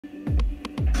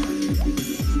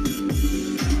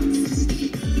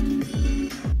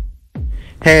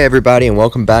Hey everybody, and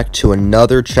welcome back to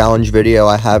another challenge video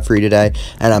I have for you today,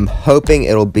 and I'm hoping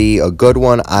it'll be a good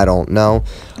one. I don't know.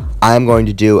 I'm going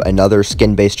to do another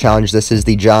skin-based challenge. This is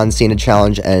the John Cena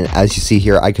challenge, and as you see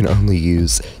here, I can only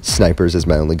use snipers as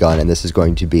my only gun, and this is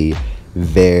going to be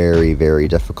very, very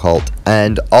difficult.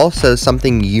 And also,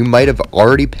 something you might have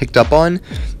already picked up on,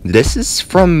 this is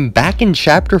from back in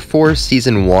Chapter 4,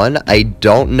 Season 1. I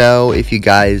don't know if you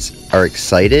guys are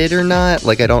excited or not.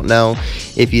 Like, I don't know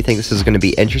if you think this is going to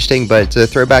be interesting, but it's a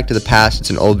throwback to the past. It's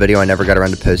an old video I never got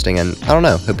around to posting, and I don't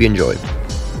know. Hope you enjoy.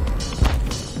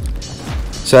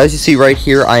 So as you see right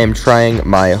here, I am trying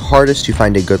my hardest to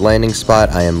find a good landing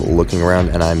spot. I am looking around,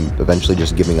 and I'm eventually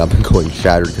just giving up and going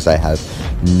shattered because I have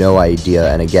no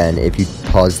idea. And again, if you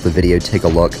pause the video, take a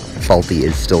look, Faulty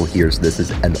is still here, so this is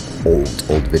an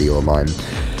old video of mine.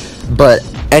 But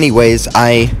anyways,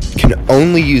 I can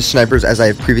only use snipers as I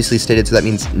have previously stated, so that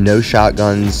means no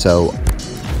shotguns, so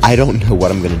I don't know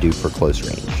what I'm going to do for close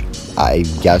range. I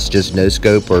guess just no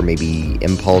scope or maybe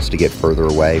impulse to get further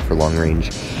away for long range.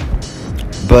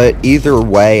 But either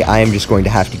way, I am just going to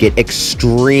have to get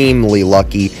extremely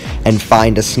lucky and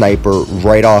find a sniper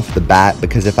right off the bat,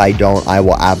 because if I don't, I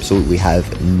will absolutely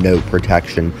have no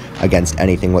protection against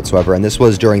anything whatsoever. And this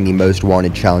was during the Most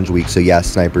Wanted Challenge week, so yes,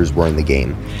 snipers were in the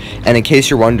game. And in case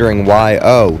you're wondering why,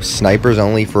 oh, snipers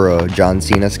only for a John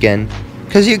Cena skin?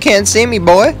 Because you can't see me,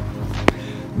 boy!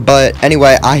 But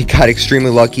anyway, I got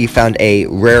extremely lucky, found a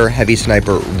rare heavy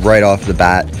sniper right off the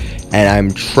bat, and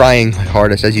I'm trying my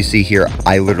hardest. As you see here,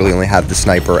 I literally only have the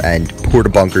sniper and porta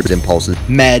bunkers, impulses,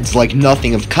 meds, like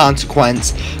nothing of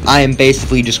consequence. I am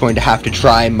basically just going to have to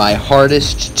try my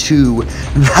hardest to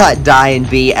not die and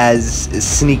be as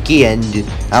sneaky and,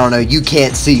 I don't know, you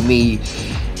can't see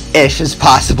me-ish as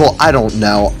possible. I don't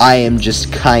know. I am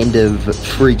just kind of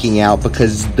freaking out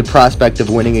because the prospect of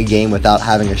winning a game without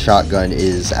having a shotgun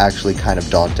is actually kind of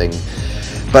daunting.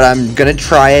 But I'm gonna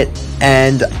try it,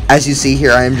 and as you see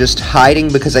here, I am just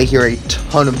hiding because I hear a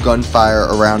ton of gunfire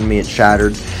around me at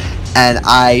Shattered, and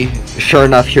I, sure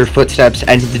enough, hear footsteps,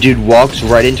 and the dude walks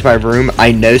right into my room.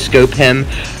 I no-scope him,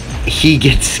 he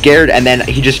gets scared, and then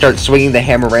he just starts swinging the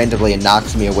hammer randomly and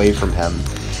knocks me away from him,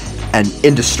 and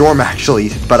into Storm,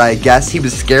 actually. But I guess he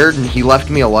was scared, and he left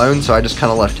me alone, so I just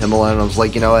kind of left him alone. I was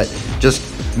like, you know what,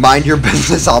 just mind your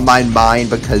business, I'll mind mine,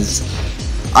 because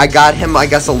I got him, I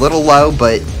guess, a little low,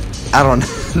 but I don't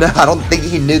know. I don't think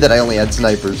he knew that I only had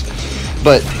snipers.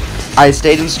 But I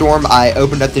stayed in Storm. I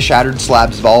opened up the Shattered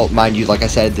Slabs vault. Mind you, like I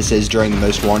said, this is during the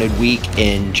Most Wanted week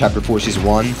in Chapter 4, Season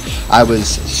 1. I was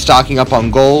stocking up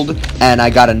on gold, and I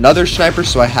got another sniper,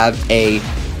 so I have a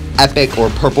epic or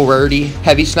purple rarity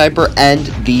heavy sniper and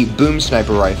the boom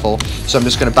sniper rifle. So I'm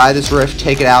just going to buy this rift,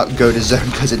 take it out, go to zone,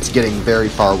 because it's getting very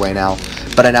far away now.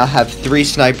 But I now have 3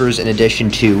 snipers in addition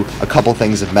to a couple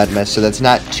things of medmiss, so that's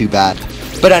not too bad.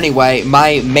 But anyway,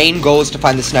 my main goal is to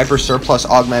find the sniper surplus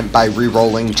augment by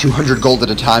re-rolling 200 gold at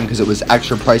a time, because it was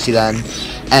extra pricey then.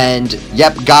 And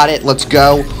yep, got it, let's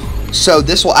go. So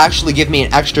this will actually give me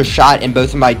an extra shot in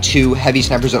both of my 2 heavy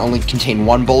snipers that only contain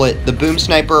 1 bullet. The boom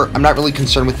sniper, I'm not really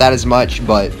concerned with that as much,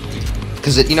 but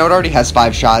because it, you know, it already has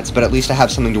 5 shots, but at least I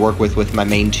have something to work with my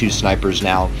main 2 snipers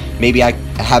now. Maybe I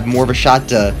have more of a shot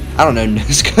to, I don't know,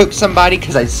 no-scope somebody,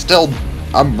 because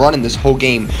I'm running this whole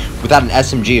game without an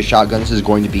SMG, a shotgun. This is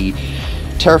going to be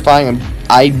terrifying.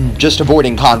 I'm just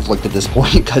avoiding conflict at this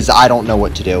point, because I don't know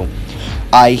what to do.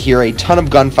 I hear a ton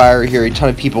of gunfire, I hear a ton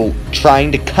of people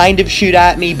trying to kind of shoot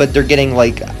at me, but they're getting,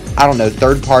 like, I don't know,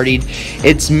 third-partied.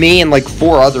 It's me and, like,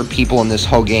 4 other people in this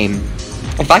whole game.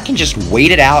 If I can just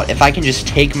wait it out, if I can just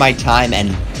take my time and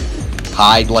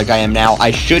hide like I am now, I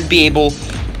should be able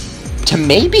to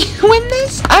maybe win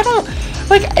this? I don't,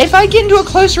 like, if I get into a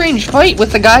close range fight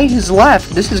with the guy who's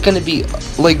left, this is going to be,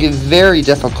 like, very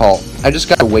difficult. I just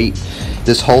gotta wait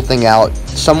this whole thing out.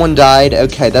 Someone died,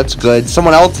 okay, that's good.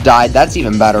 Someone else died, that's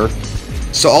even better.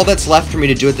 So all that's left for me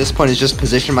to do at this point is just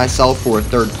position myself for a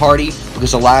third party,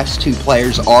 because the last 2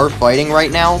 players are fighting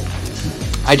right now.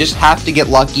 I just have to get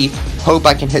lucky, hope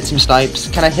I can hit some snipes.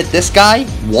 Can I hit this guy?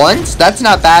 Once? That's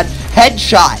not bad.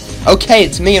 Headshot! Okay,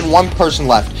 it's me and 1 person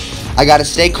left. I gotta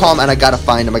stay calm, and I gotta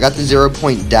find him. I got the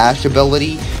 0-point dash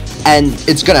ability, and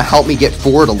it's gonna help me get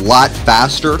forward a lot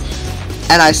faster.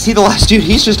 And I see the last dude,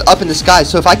 he's just up in the sky,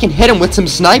 so if I can hit him with some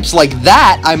snipes like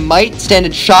that, I might stand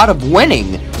a shot of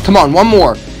winning. Come on, 1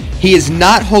 more. He is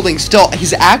not holding still.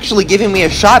 He's actually giving me a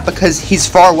shot because he's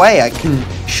far away. I can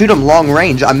shoot him long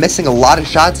range. I'm missing a lot of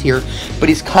shots here, but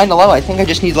he's kind of low. I think I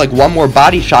just need like 1 more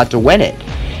body shot to win it.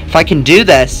 If I can do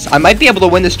this, I might be able to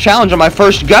win this challenge on my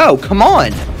first go. Come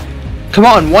on. Come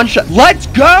on, one shot. Let's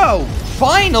go!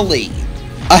 Finally!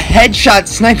 A headshot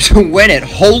snipe to win it.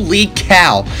 Holy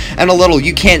cow. And a little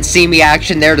you can't see me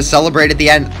action there to celebrate at the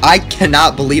end. I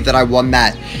cannot believe that I won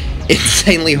that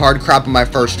insanely hard crap on my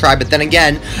first try. But then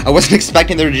again, I wasn't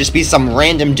expecting there to just be some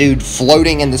random dude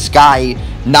floating in the sky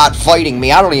not fighting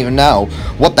me. I don't even know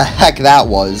what the heck that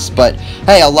was. But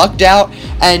hey, I lucked out.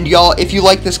 And y'all, if you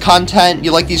like this content,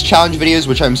 you like these challenge videos,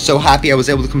 which I'm so happy I was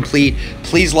able to complete,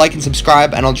 please like and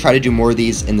subscribe, and I'll try to do more of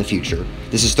these in the future.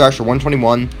 This is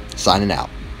Thrasher121, signing out.